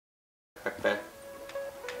Pepe.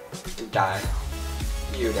 You die.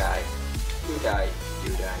 You die. You die.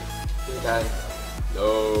 You die. You die.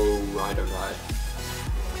 No, I don't die.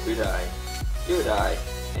 You die. You die.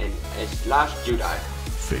 And as last you die.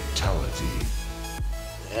 Fatality.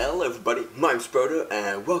 Hello everybody, my name's Proto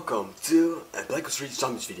and welcome to a BO3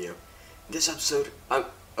 Zombies video. In this episode,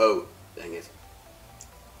 oh, dang it.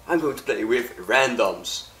 I'm going to play with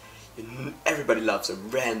randoms. Everybody loves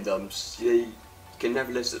them, randoms. You can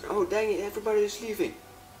never listen. Oh dang it, everybody is leaving.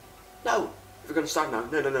 No, we're gonna start now.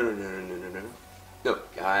 No. No,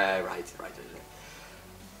 right.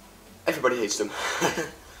 Everybody hates them.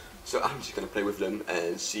 So I'm just gonna play with them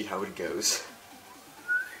and see how it goes.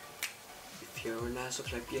 If you're an asshole,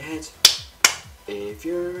 clap your hands. If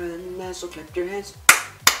you're an asshole, clap your hands.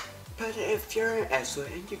 But if you're an asshole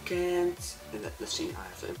and you can't, then let's see. I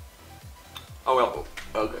have to. Oh well.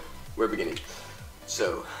 Okay, we're beginning.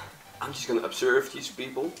 So I'm just gonna observe these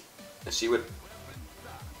people and see what.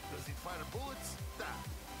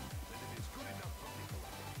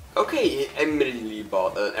 Okay, he immediately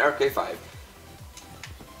bought an RK5.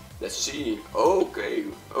 Let's see. Okay,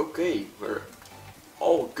 we're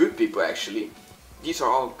all good people actually. These are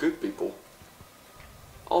all good people.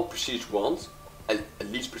 All prestige ones. At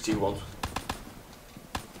least prestige ones.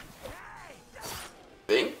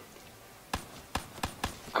 Thing.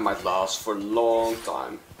 I might last for a long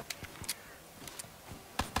time.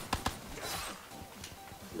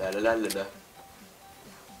 La la la la la.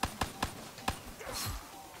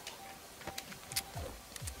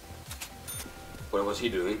 What was he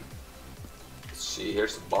doing? Let's see,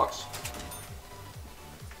 here's the box.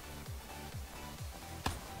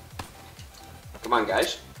 Come on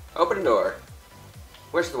guys, open the door.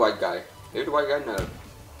 Where's the white guy? Are you the white guy? No.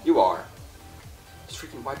 You are. This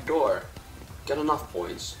freaking white door. Get enough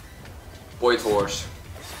points. Point horse.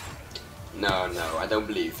 No, I don't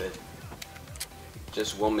believe it.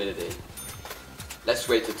 Just 1 minute in. Let's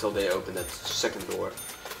wait until they open that second door.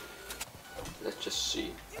 Let's just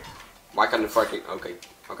see. Why can't the fucking... Okay,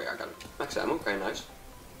 I got it. Max ammo, okay, nice.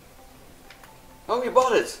 Oh, he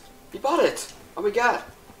bought it! He bought it! Oh my god!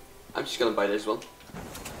 I'm just gonna buy this one.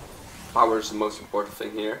 Power is the most important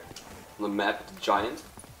thing here. On the map, the giant.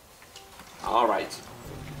 Alright.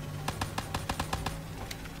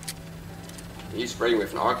 He's spraying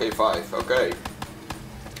with an RK5, okay.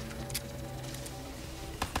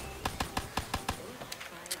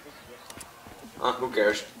 Who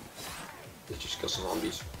cares? Let's just kill some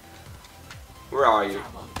zombies. Where are you?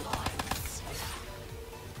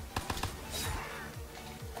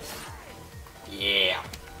 Yeah.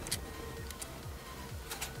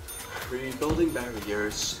 Rebuilding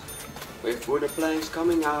barriers with wooden planks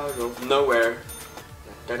coming out of nowhere.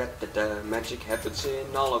 Magic happens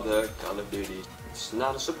in all of the Call of Duty. It's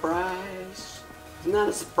not a surprise. It's not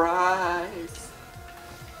a surprise.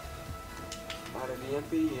 Part of the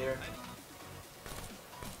MP here.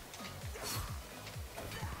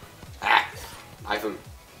 Ivan.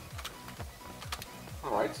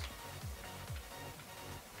 Alright.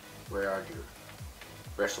 Where are you?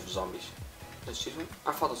 Rest of the zombies. Let's see one.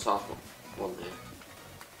 I thought I saw one there.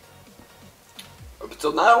 Up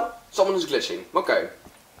until now, someone is glitching. Okay.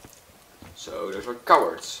 So those are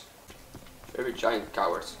cowards. Very giant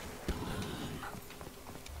cowards.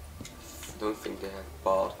 Don't think they have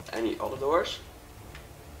bought any other doors.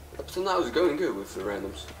 Up till now it's going good with the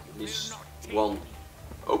randoms. At least one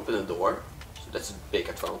open a door. That's a big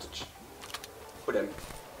advantage for them.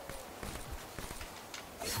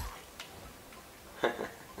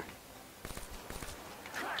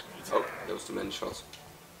 Oh, that was too many shots.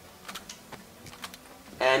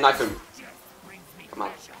 And knife him. Come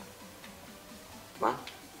on. Come on.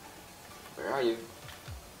 Where are you?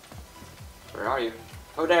 Where are you?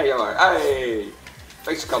 Oh, there you are. Hey!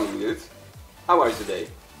 Thanks for coming, dude. How are you today?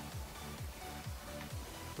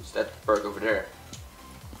 What's that perk over there?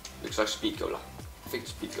 Looks like speed cola. I think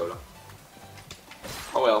it's speed cola.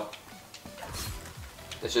 Oh well.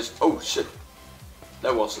 Let's just... Oh shit.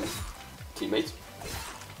 That wasn't teammate.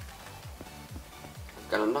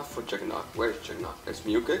 I've got enough for Juggernaut. Where's Juggernaut? There's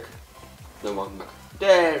Mewkick. No one.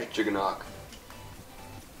 There's Juggernaut.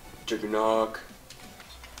 Juggernaut.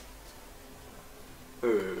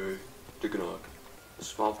 Hey, Juggernaut.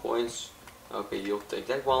 Small points. Okay, you'll take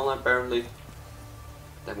that one apparently.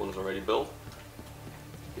 That one is already built.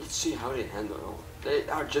 Let's see how they handle it. They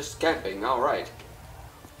are just camping, alright.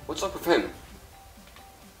 What's up with him?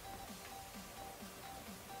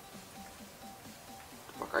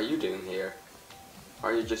 What the fuck are you doing here?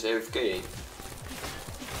 Are you just AFK?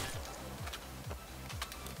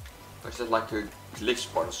 Or is that like a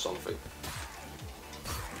glitch part or something?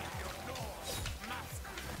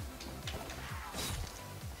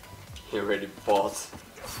 He already bought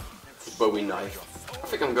the Bowie knife. I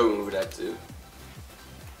think I'm going with that too.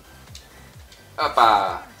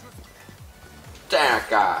 Uppa!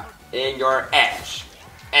 Tanaka! In your ass!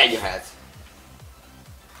 And your head.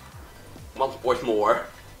 1 point more.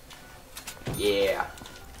 Yeah.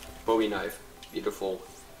 Bowie knife. Beautiful.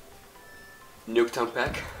 Nuketown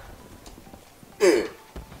pack. It's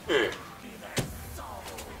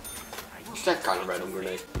that kind of random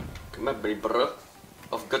grenade. Come at me, bruh.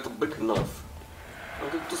 I've got a big knife. I'm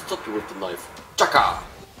going to stop you with the knife. Chaka!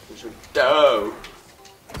 You should go.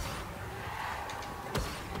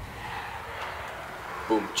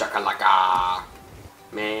 Boom chakalaka.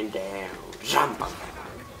 Man down. Jump.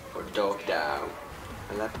 Or dog down.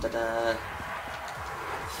 Da.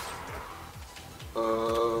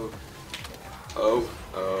 Oh. Oh.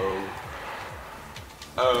 Oh.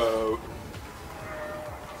 Oh.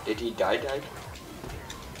 Did he die?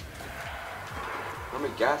 Oh my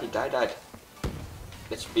god, he died.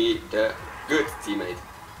 Let's be the good teammate.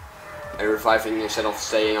 And reviving instead of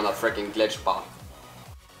staying on a freaking glitch spot.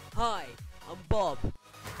 Hi, I'm Bob.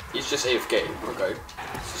 He's just AFK, okay.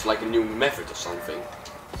 This is like a new method or something.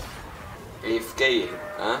 AFKing,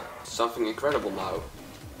 huh? Something incredible now.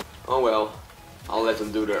 Oh well, I'll let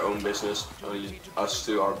them do their own business. Only us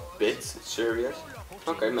two are a bit serious.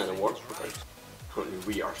 Okay, man of war, okay. Only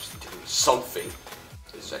we are doing something.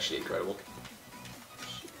 This is actually incredible.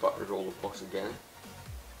 But roll the box again.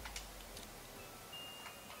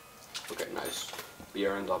 Okay, nice.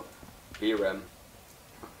 Beer and up. BRM.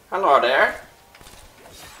 Hello there.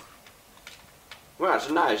 Well, it's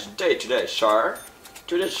a nice day today, sir.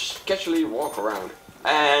 To just casually walk around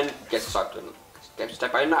and get stabbed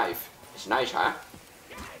by a knife. It's nice, huh?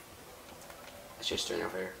 Let's just turn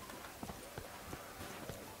over here.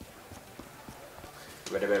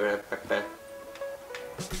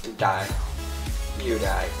 Die. You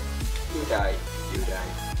die. You die. You die.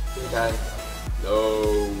 You die. No,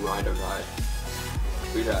 I don't die.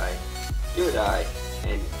 You die. You die.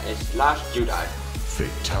 And as last, you die.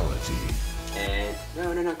 Fatality. And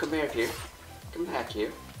no, come back here. Come back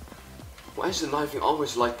here. Why is the knifing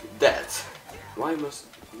always like that? Why must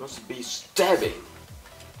it be stabbing?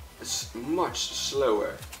 It's much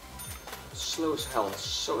slower. Slow as hell. It's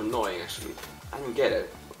so annoying actually. I don't get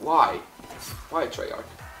it. Why? Why, Treyarch?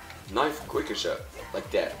 Knife quicker, sir. Like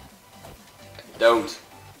that. Don't.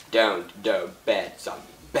 Bad zombie.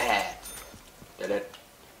 Bad. Did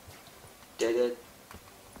it.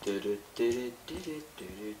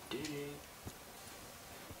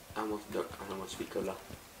 I want sweet cola.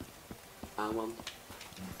 I want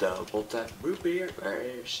double tap root beer. Where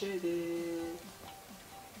is it?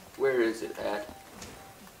 Where is it at?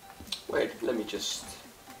 Wait, let me just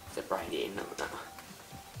step right in. No.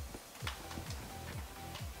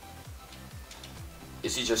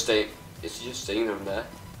 Is he just staying over there?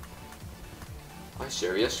 Are you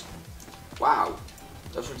serious? Wow,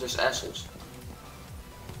 those are just assholes.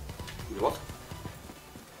 You know what?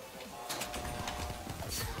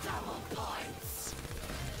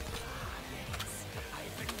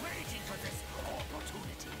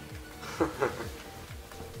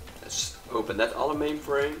 Let's open that other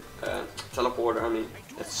mainframe. Teleporter, I mean.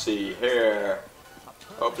 Let's see here.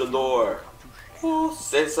 Open the door. Oh,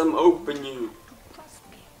 says I'm open you.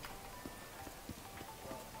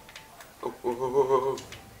 Oh.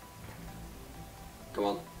 Come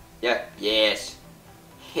on. Yeah, yes.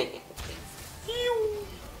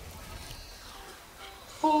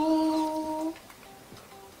 Oh.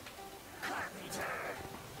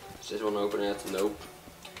 Does this one open it? Nope.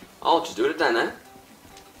 I'll just do it then, eh?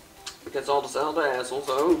 Because all the other assholes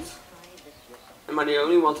don't. Am I the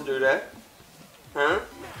only one to do that? Huh?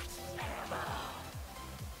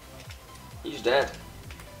 He's dead.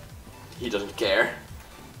 He doesn't care.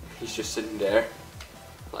 He's just sitting there.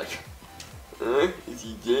 Like, huh? Is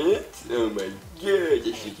he dead? Oh my god,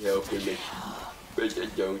 I should help him. But I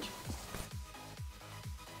don't.